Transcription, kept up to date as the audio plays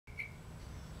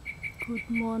Good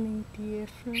morning, dear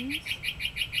friends.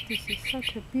 This is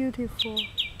such a beautiful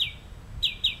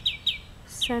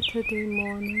Saturday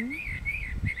morning.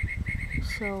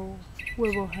 So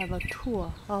we will have a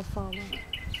tour of our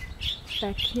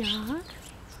backyard.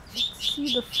 Let's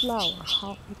see the flower,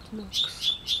 how it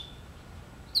looks.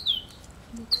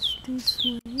 Looks this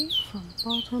way from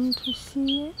bottom to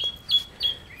see it.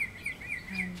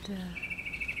 And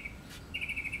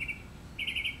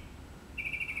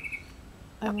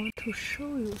I want to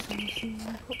show you something.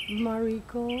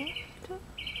 Marigold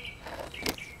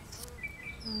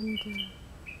and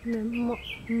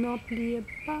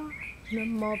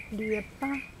n'oubliez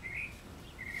pas,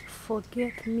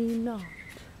 forget me not.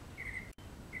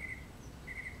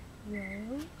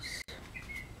 Rose,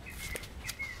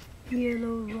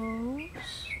 yellow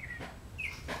rose,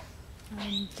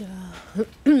 and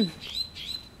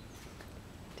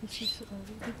this is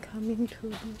already coming to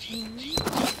the end.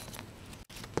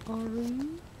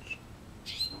 Orange,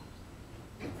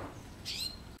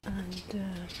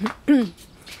 and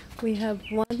we have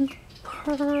one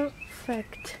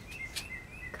perfect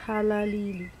calla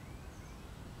lily,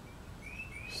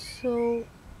 so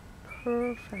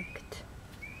perfect.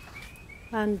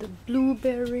 And the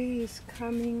blueberry is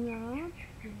coming up.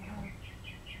 We have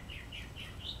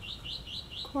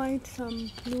quite some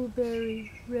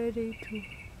blueberry ready to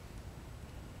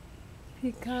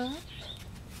pick up.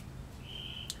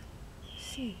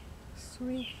 See,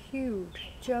 3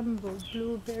 huge jumbo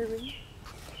blueberry,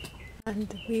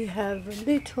 and we have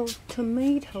little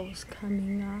tomatoes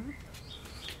coming up.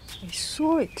 I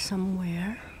saw it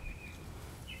somewhere.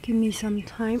 Give me some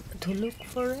time to look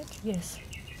for it. Yes,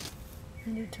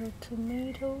 little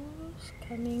tomatoes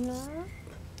coming up.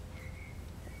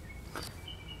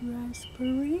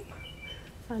 Raspberry,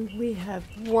 and we have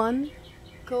one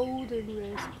golden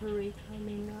raspberry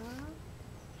coming up.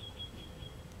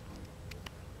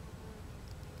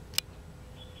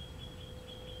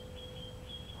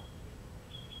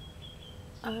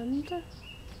 And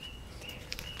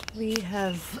we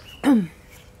have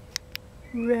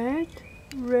red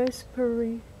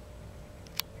raspberry,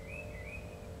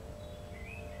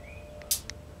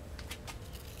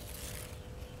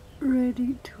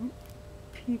 ready to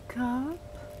pick up.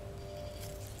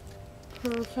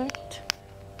 Perfect.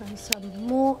 And some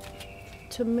more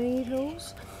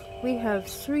tomatoes. We have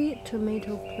 3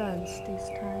 tomato plants this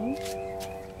time,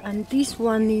 and this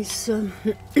one is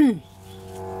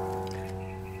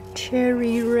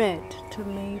cherry red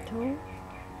tomato.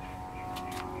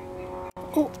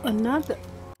 Oh, another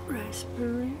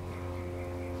raspberry.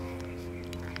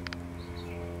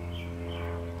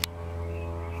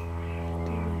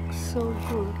 They look so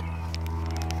good.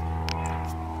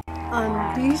 And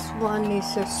this one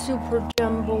is a super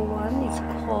jumbo one. It's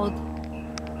called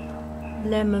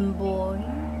Lemon Boy.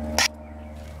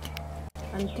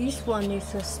 And this one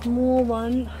is a small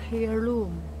one,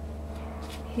 heirloom.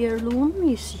 Heirloom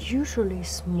is usually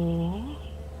small.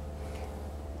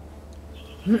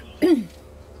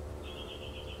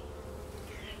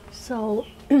 So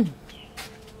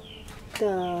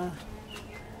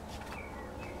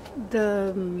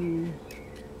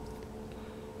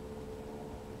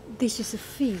this is a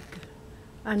fig,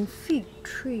 and fig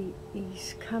tree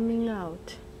is coming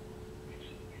out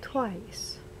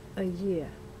twice a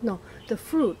year. No, the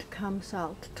fruit comes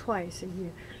out twice a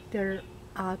year. There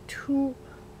are 2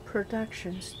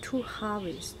 productions, 2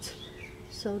 harvests.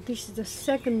 So this is the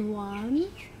second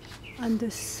one, and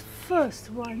the first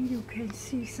one you can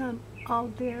see some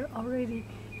out there already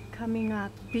coming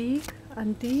up big,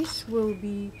 and this will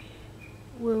be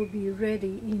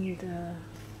ready in the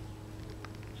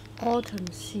autumn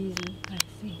season, I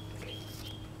think.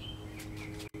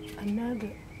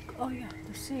 Another, oh yeah,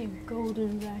 the same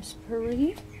golden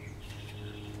raspberry.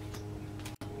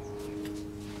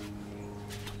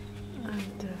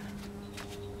 And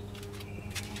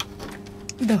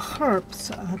the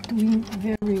herbs are doing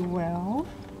very well.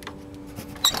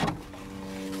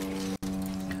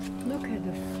 Look at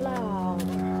the flower.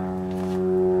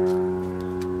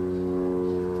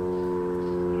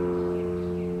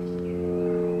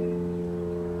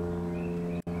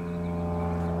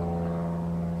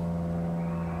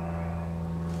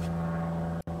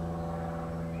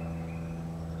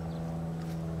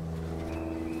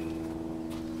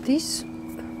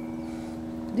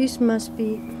 This must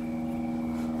be,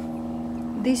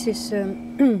 this is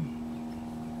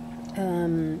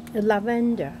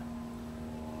lavender,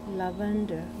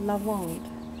 lavande.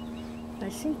 I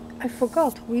think I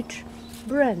forgot which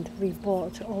brand we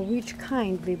bought or which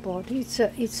kind we bought. It's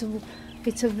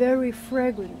a very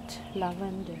fragrant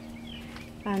lavender,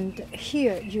 and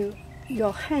here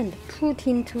your hand put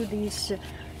into this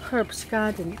herbs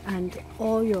garden, and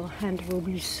all your hand will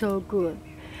be so good,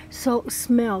 so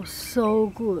smells so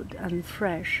good and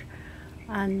fresh.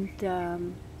 And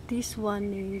this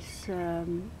one is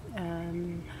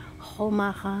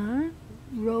romarin,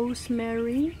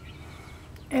 rosemary.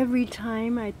 Every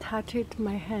time I touch it,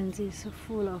 my hands is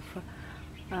full of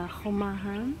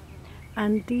romarin.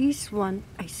 And this one,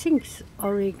 I think, is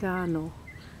oregano.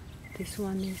 This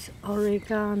one is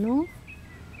oregano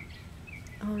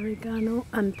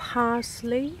and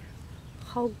parsley.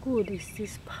 How good is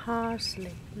this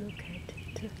parsley? Look at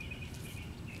it.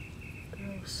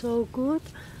 Oh, so good.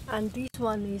 And this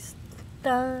one is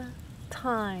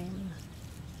thyme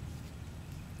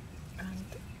and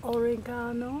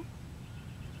oregano,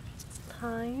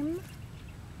 thyme,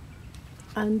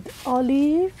 and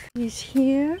olive is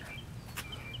here.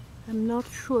 I'm not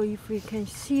sure if we can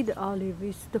see the olive.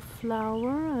 It's the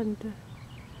flower, and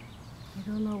I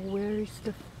don't know where is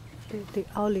the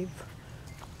olive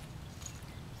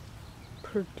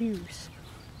produced.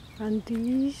 And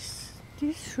this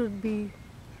should be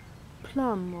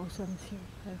plum or something.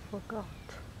 I forgot.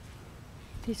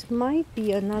 This might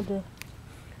be another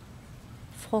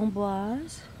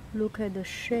framboise. Look at the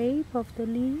shape of the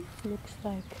leaf. Looks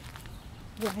like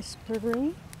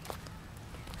raspberry.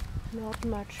 Not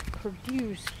much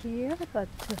produced here, but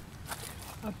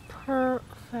a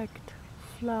perfect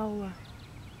flower.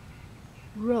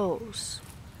 Rose.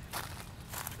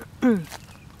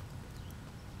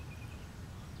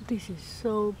 This is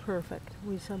so perfect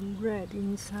with some red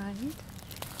inside.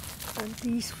 And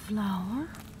this flower,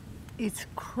 it's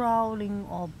crawling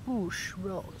or bush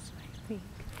rose, I think.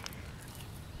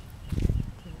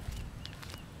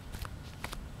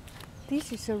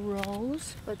 This is a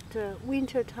rose, but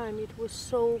winter time it was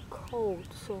so cold,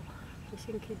 so I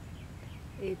think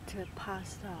it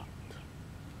passed out.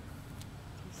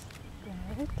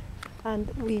 That.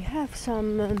 And we have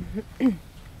some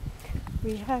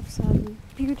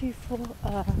beautiful.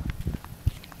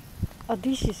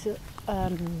 This is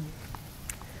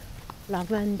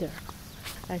lavender,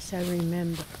 as I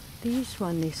remember. This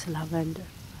one is lavender.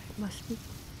 It must be.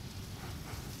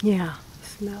 Yeah,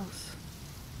 smells.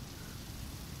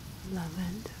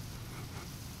 Lavender.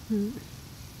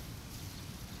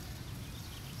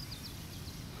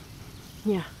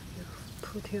 Yeah, you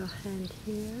put your hand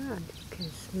here and you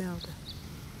can smell the.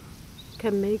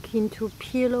 Can make into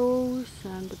pillows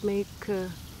and make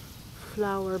a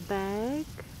flower bag,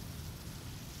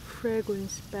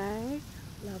 fragrance bag,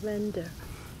 lavender.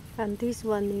 And this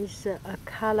one is a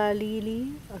calla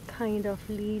lily, a kind of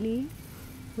lily.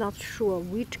 Not sure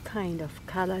which kind of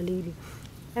calla lily.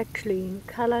 Actually, in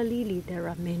calla lily there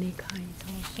are many kinds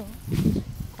also.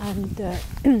 And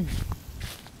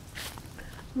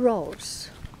rose.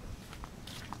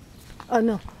 Oh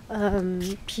no,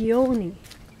 peony.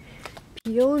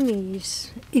 Peony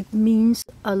it means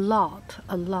a lot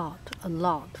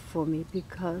for me,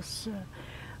 because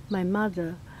my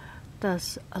mother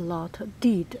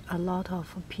did a lot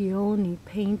of peony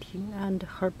painting, and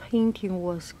her painting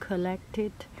was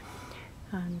collected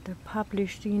and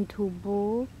published into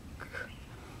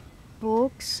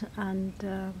books, and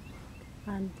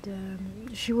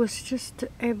she was just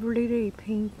every day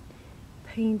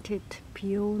painted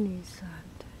peonies,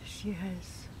 and she had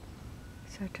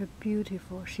such a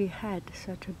beautiful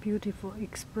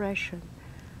expression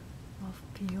of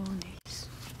peonies.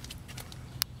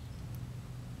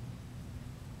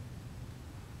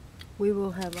 We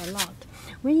will have a lot.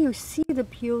 When you see the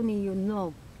peony, you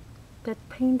know that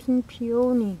painting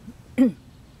peony,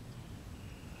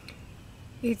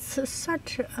 it's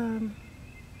such a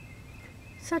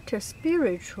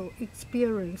spiritual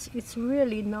experience. It's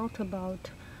really not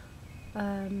about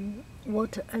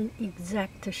what an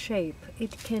exact shape.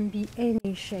 It can be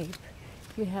any shape.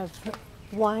 We have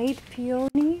white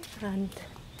peony and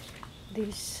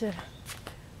this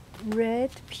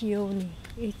red peony.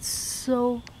 It's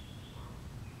so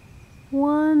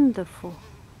wonderful.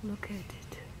 Look at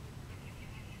it.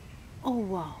 Oh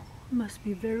wow, must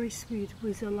be very sweet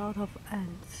with a lot of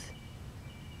ants.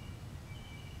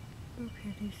 Look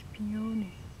at this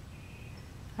peony.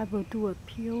 I will do a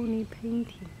peony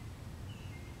painting.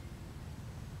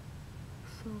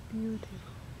 So beautiful.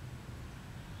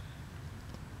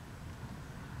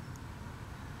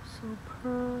 So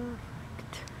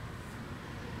perfect.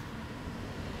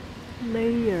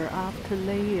 Layer after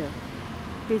layer.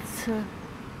 It's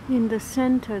in the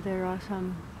center there are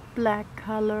some black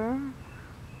color,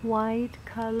 white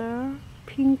color,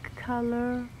 pink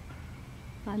color,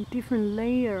 and different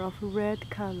layer of red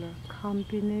color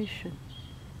combination.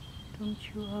 Don't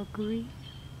you agree?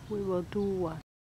 We will do one.